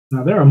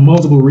Now, there are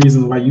multiple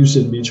reasons why you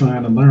shouldn't be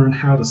trying to learn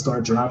how to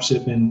start drop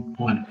shipping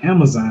on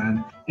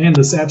Amazon. And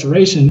the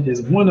saturation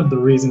is one of the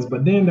reasons,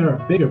 but then there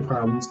are bigger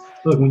problems.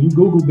 Look, when you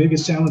Google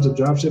biggest challenge of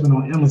drop shipping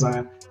on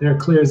Amazon, they're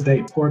clear as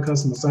day. Poor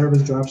customer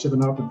service, drop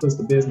shipping often puts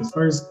the business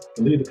first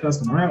to leave the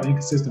customer out.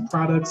 Inconsistent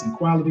products and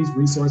qualities,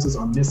 resources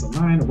are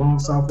misaligned, the wrong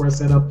software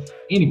setup.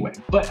 Anyway,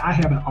 but I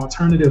have an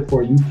alternative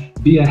for you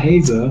via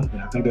Haza.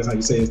 I think that's how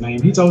you say his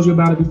name. He told you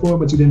about it before,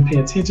 but you didn't pay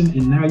attention,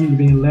 and now you're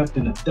being left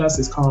in the dust.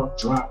 It's called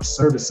drop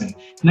servicing.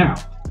 Now,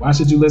 why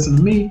should you listen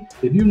to me?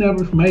 If you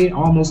never made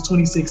almost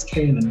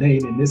 26K in a day,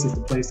 then this is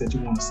the place that you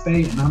want to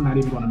stay, and I'm not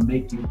even going to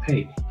make you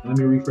pay. Let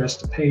me refresh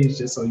the page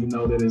just so you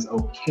know that it's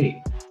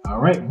okay. All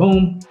right,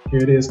 boom,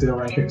 here it is still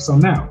right here. So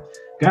now,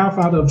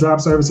 Godfather of Drop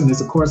Servicing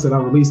is a course that I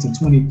released in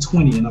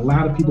 2020, and a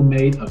lot of people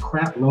made a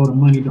crap load of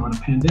money during the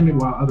pandemic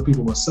while other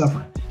people were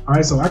suffering. All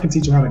right, so I can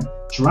teach you how to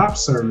drop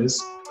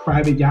service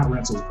private yacht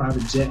rentals,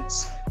 private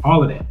jets,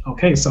 all of that.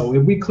 Okay, so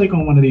if we click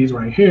on one of these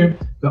right here,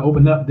 they'll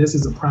open up. This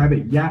is a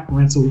private yacht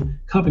rental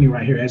company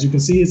right here. As you can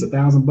see, it's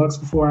 $1,000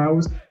 for 4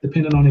 hours,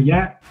 depending on the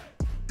yacht.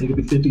 It could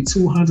be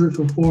 $5,200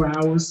 for 4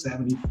 hours,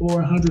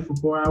 $7,400 for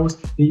 4 hours.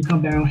 Then you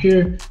come down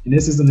here, and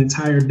this is an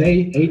entire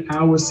day, 8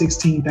 hours,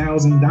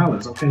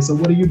 $16,000. Okay, so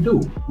what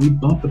do? We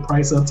bump the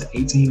price up to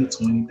 $18,000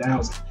 to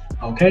 $20,000.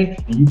 Okay,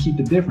 and you keep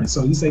the difference.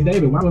 So you say,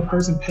 David, why would a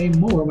person pay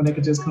more when they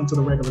could just come to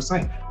the regular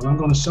site? Well, I'm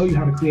going to show you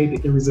how to create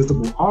the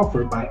irresistible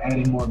offer by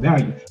adding more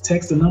value.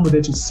 Text the number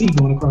that you see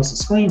going across the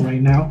screen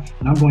right now,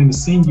 and I'm going to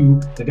send you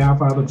the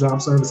Godfather of Drop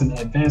Service and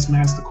Advanced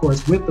Master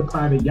Course with the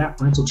private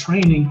yacht rental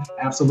training,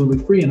 absolutely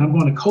free. And I'm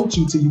going to coach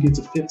you till you get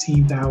to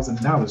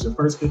 $15,000, your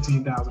first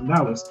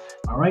 $15,000.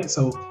 All right,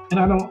 so, and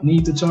I don't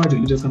need to charge you.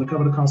 You're just going to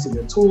cover the cost of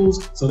your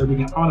tools so that we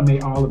can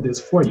automate all of this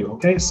for you.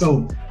 Okay,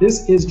 so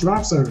this is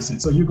drop servicing.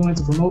 So you're going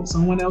to promote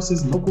someone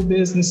else's local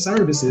business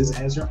services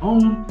as your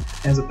own,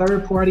 as a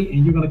third party,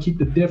 and you're going to keep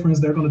the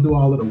difference. They're going to do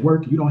all of the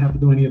work. You don't have to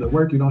do any of the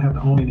work. You don't have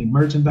to own any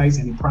merchandise,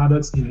 any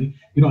products, you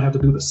don't have to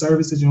do the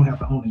services. You don't have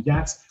to own the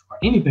yachts or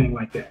anything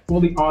like that.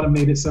 Fully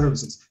automated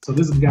services. So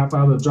this is the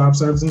Godfather of Drop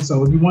Servicing.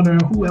 So if you're wondering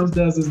who else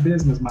does this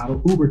business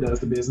model, Uber does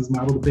the business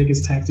model, the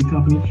biggest taxi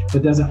company,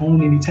 but doesn't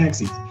own any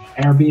taxis.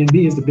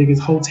 Airbnb is the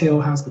biggest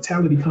hotel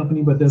hospitality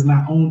company, but does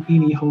not own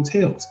any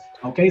hotels.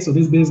 Okay, so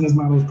this business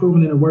model is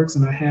proven and it works,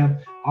 and I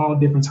have all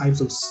different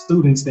types of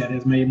students that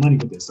has made money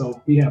with this.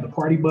 So we have the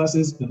party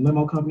buses, the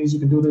limo companies you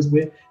can do this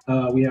with.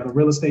 We have the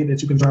real estate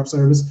that you can drop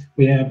service.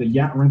 We have the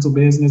yacht rental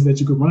business that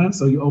you could run.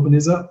 So you open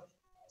this up.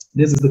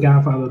 This is the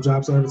Godfather of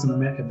Drop Service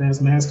and the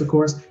Advanced Master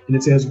Course, and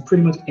it tells you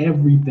pretty much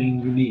everything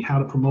you need, how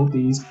to promote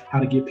these, how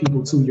to get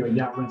people to your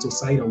yacht rental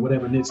site or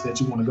whatever niche that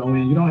you want to go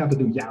in. You don't have to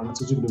do yacht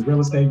rentals. You can do real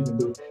estate. You can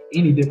do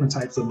any different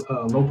types of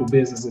local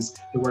businesses.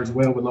 It works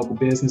well with local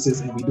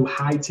businesses, and we do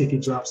high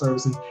ticket drop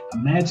servicing.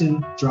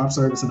 Imagine drop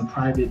service in a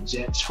private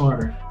jet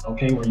charter,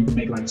 okay, where you can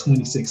make like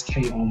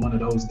 26K on one of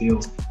those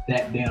deals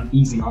that damn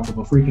easy off of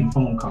a freaking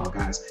phone call,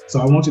 guys. So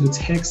I want you to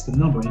text the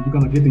number, and you're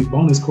going to get these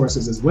bonus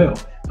courses as well,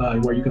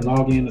 where you can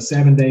log in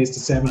 7 days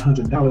to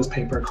 $700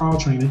 pay per call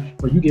training,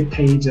 where you get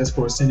paid just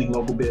for sending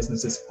local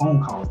businesses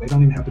phone calls. They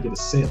don't even have to get a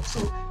sale.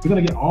 So you're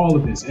gonna get all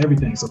of this,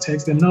 everything. So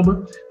text that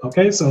number.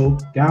 Okay, so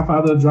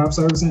Godfather of Drop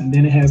Servicing, and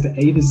then it has the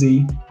A to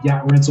Z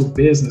yacht rental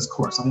business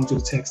course. I want you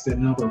to text that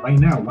number right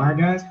now. Why,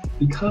 guys?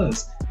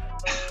 Because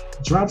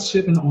drop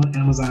shipping on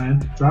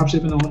Amazon, drop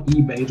shipping on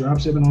eBay, drop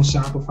shipping on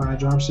Shopify,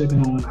 drop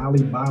shipping on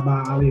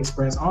Alibaba,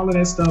 AliExpress, all of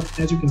that stuff,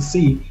 as you can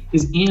see,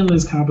 is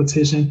endless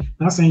competition.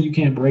 Not saying you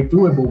can't break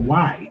through it, but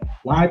why?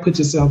 Why put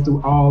yourself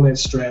through all that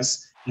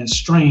stress and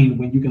strain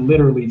when you can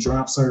literally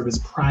drop service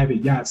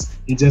private yachts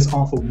and just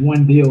offer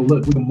one deal?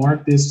 Look, we can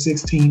mark this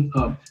 16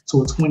 up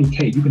to a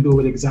 20K. You can do it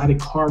with exotic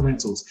car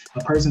rentals.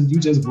 A person, you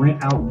just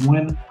rent out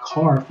one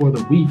car for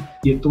the week,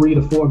 get 3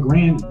 to 4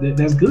 grand.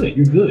 That's good.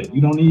 You're good.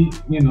 You don't need,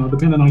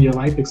 depending on your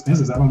life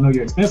expenses. I don't know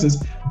your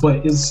expenses,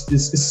 but it's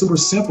super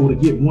simple to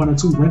get 1 or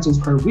 2 rentals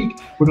per week.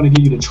 We're going to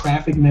give you the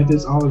traffic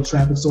methods, all of the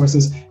traffic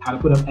sources, how to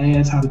put up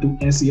ads, how to do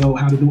SEO,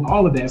 how to do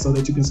all of that so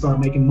that you can start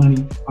making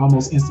money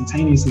almost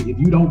instantaneously. If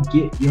you don't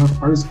get your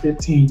first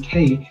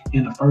 15K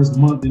in the first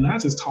month, then I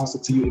just toss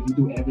it to you. If you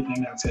do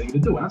everything that I tell you to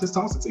do, I just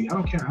toss it to you. I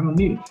don't care. I don't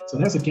need it. So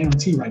that's a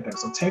guarantee right there.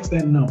 So text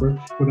that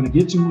number. We're going to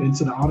get you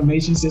into the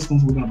automation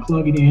systems. We're going to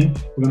plug it in.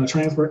 We're going to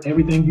transfer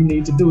everything you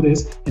need to do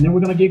this, and then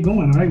we're going to get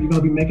going. All right. You're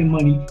going to be making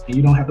money, and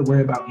you don't have to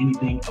worry about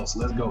anything else.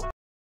 Let's go.